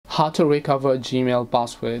How to recover a Gmail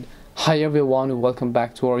password. Hi everyone, welcome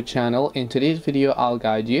back to our channel. In today's video I'll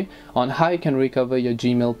guide you on how you can recover your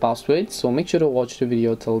Gmail password, so make sure to watch the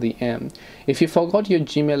video till the end. If you forgot your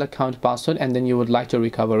Gmail account password and then you would like to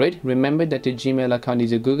recover it, remember that your Gmail account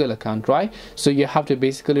is a Google account, right? So you have to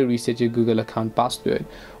basically reset your Google account password.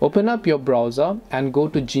 Open up your browser and go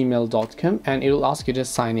to gmail.com and it will ask you to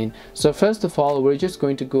sign in. So first of all, we're just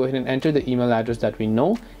going to go ahead and enter the email address that we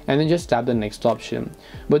know and then just tap the next option.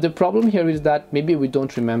 But the problem here is that maybe we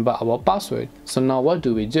don't remember our password. So now what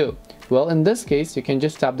do we do? Well, in this case, you can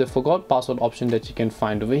just tap the forgot password option that you can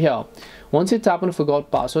find over here. Once you tap on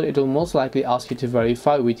forgot password, it will most likely ask you to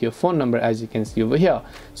verify with your phone number, as you can see over here.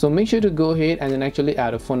 So make sure to go ahead and then actually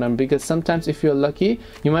add a phone number, because sometimes if you're lucky,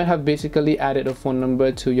 you might have basically added a phone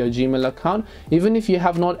number to your Gmail account. Even if you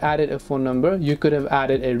have not added a phone number, you could have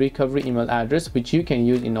added a recovery email address which you can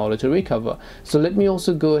use in order to recover. So let me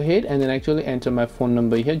also go ahead and then actually enter my phone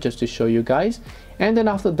number here just to show you guys. And then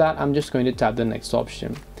after that, I'm just going to tap the next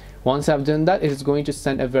option. Once I've done that, it is going to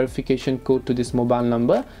send a verification code to this mobile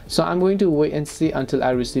number. So I'm going to wait and see until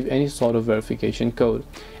I receive any sort of verification code.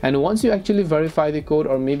 And once you actually verify the code,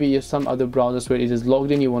 or maybe you have some other browsers where it is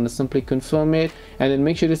logged in, you want to simply confirm it and then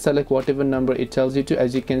make sure to select whatever number it tells you to.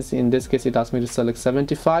 As you can see, in this case it asked me to select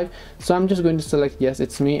 75, so I'm just going to select yes,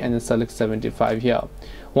 it's me, and then select 75 here.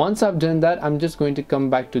 Once I've done that, I'm just going to come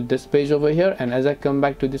back to this page over here, and as I come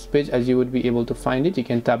back to this page, as you would be able to find it, you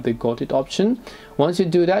can tap the got it option. Once you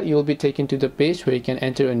do that, you'll be taken to the page where you can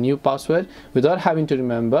enter a new password without having to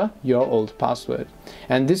remember your old password.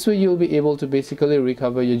 And this way you'll be able to basically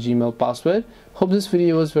recover your Gmail password. Hope this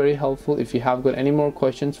video was very helpful. If you have got any more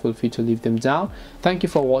questions, feel free to leave them down. Thank you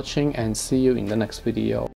for watching and see you in the next video.